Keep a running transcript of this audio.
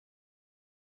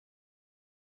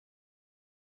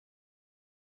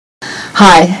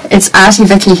Hi, it's Arty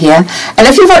Vicky here, and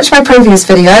if you've watched my previous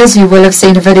videos you will have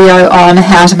seen a video on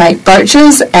how to make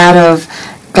brooches out of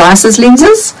glasses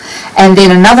lenses, and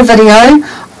then another video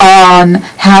on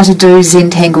how to do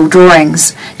Zentangled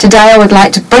drawings. Today I would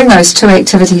like to bring those two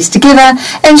activities together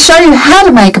and show you how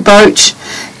to make a brooch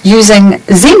using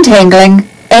Zentangling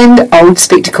and old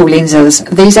spectacle lenses.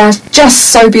 These are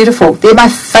just so beautiful. They're my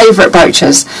favourite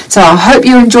brooches, so I hope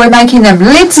you enjoy making them.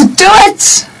 Let's do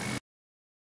it!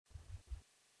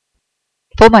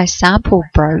 For my sample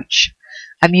brooch,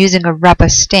 I'm using a rubber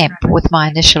stamp with my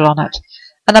initial on it,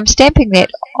 and I'm stamping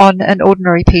that on an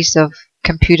ordinary piece of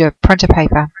computer printer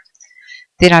paper.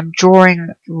 Then I'm drawing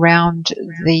round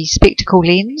the spectacle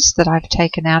lens that I've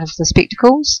taken out of the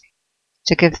spectacles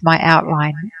to give my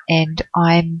outline, and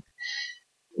I'm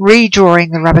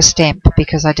redrawing the rubber stamp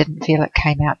because I didn't feel it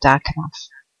came out dark enough.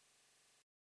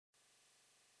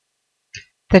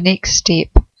 The next step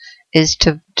is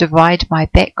to divide my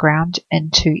background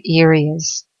into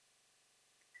areas.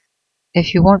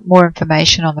 If you want more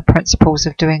information on the principles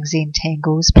of doing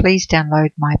Zentangles, please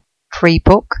download my free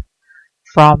book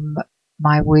from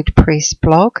my WordPress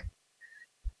blog.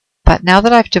 But now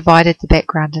that I've divided the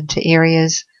background into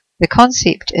areas, the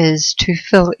concept is to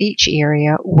fill each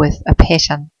area with a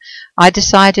pattern. I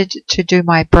decided to do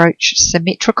my brooch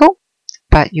symmetrical,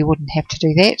 but you wouldn't have to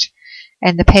do that.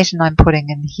 And the pattern I'm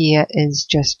putting in here is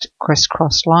just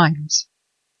crisscross lines.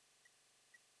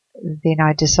 Then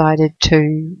I decided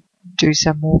to do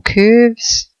some more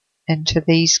curves into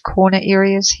these corner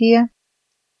areas here.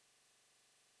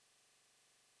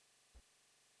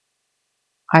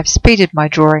 I've speeded my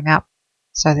drawing up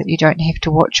so that you don't have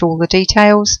to watch all the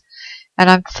details,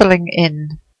 and I'm filling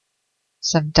in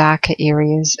some darker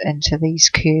areas into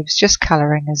these curves, just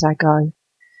colouring as I go.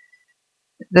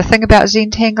 The thing about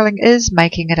Zentangling is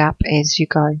making it up as you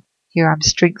go. Here I'm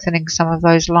strengthening some of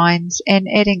those lines and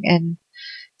adding in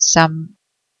some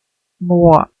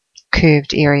more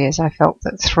curved areas. I felt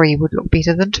that 3 would look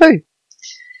better than 2.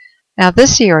 Now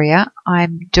this area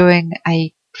I'm doing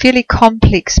a fairly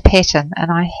complex pattern,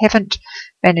 and I haven't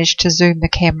managed to zoom the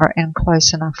camera in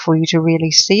close enough for you to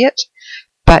really see it,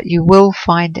 but you will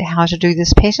find how to do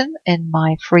this pattern in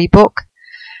my free book.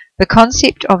 The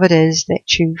concept of it is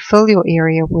that you fill your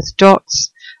area with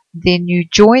dots, then you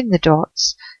join the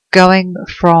dots going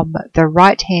from the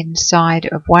right hand side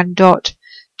of one dot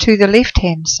to the left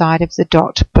hand side of the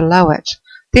dot below it,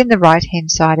 then the right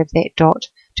hand side of that dot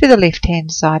to the left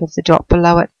hand side of the dot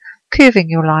below it, curving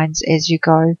your lines as you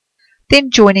go,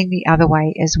 then joining the other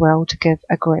way as well to give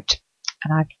a grid.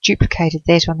 And I've duplicated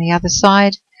that on the other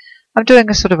side. I'm doing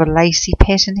a sort of a lacy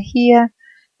pattern here,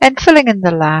 and filling in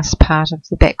the last part of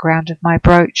the background of my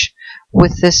brooch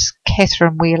with this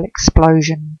Catherine wheel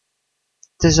explosion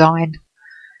design.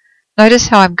 Notice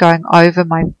how I'm going over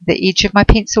the edge of my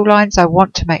pencil lines. I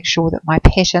want to make sure that my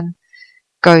pattern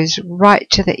goes right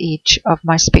to the edge of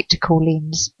my spectacle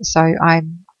lens, so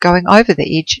I'm going over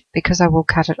the edge because I will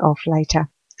cut it off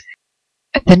later.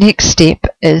 The next step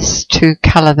is to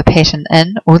colour the pattern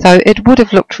in, although it would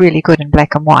have looked really good in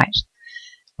black and white.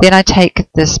 Then I take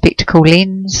the spectacle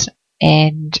lens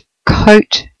and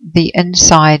coat the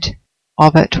inside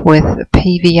of it with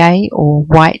PVA or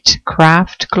white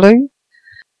craft glue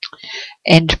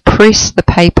and press the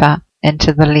paper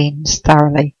into the lens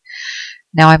thoroughly.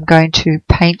 Now I'm going to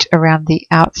paint around the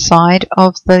outside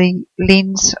of the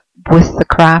lens with the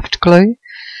craft glue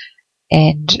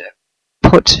and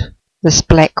put this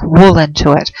black wool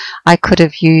into it. I could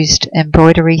have used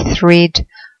embroidery thread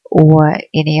or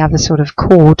any other sort of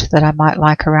cord that I might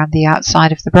like around the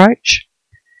outside of the brooch.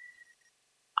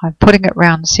 I'm putting it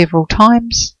round several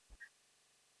times,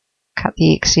 cut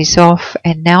the excess off,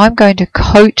 and now I'm going to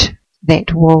coat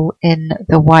that wool in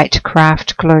the white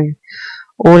craft glue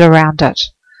all around it.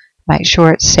 Make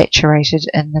sure it's saturated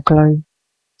in the glue.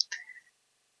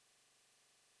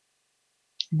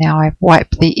 Now I've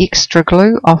wiped the extra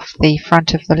glue off the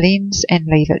front of the lens and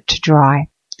leave it to dry.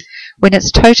 When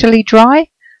it's totally dry,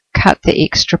 cut the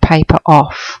extra paper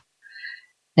off.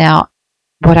 Now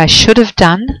what I should have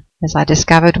done, as I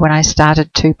discovered when I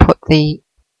started to put the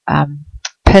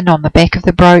pin on the back of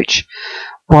the brooch,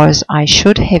 was I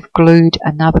should have glued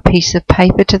another piece of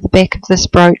paper to the back of this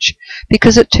brooch,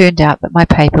 because it turned out that my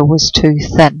paper was too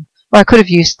thin. Well, I could have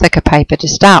used thicker paper to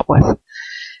start with,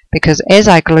 because as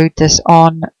I glued this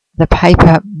on, the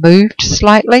paper moved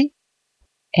slightly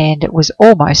and it was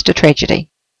almost a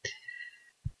tragedy.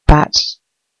 But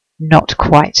not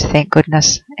quite, thank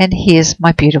goodness. And here's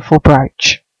my beautiful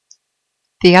brooch.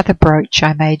 The other brooch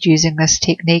I made using this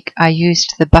technique, I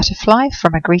used the butterfly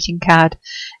from a greeting card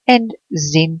and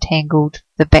Zentangled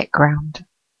the background.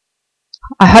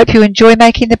 I hope you enjoy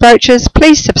making the brooches.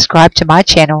 Please subscribe to my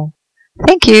channel.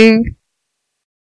 Thank you.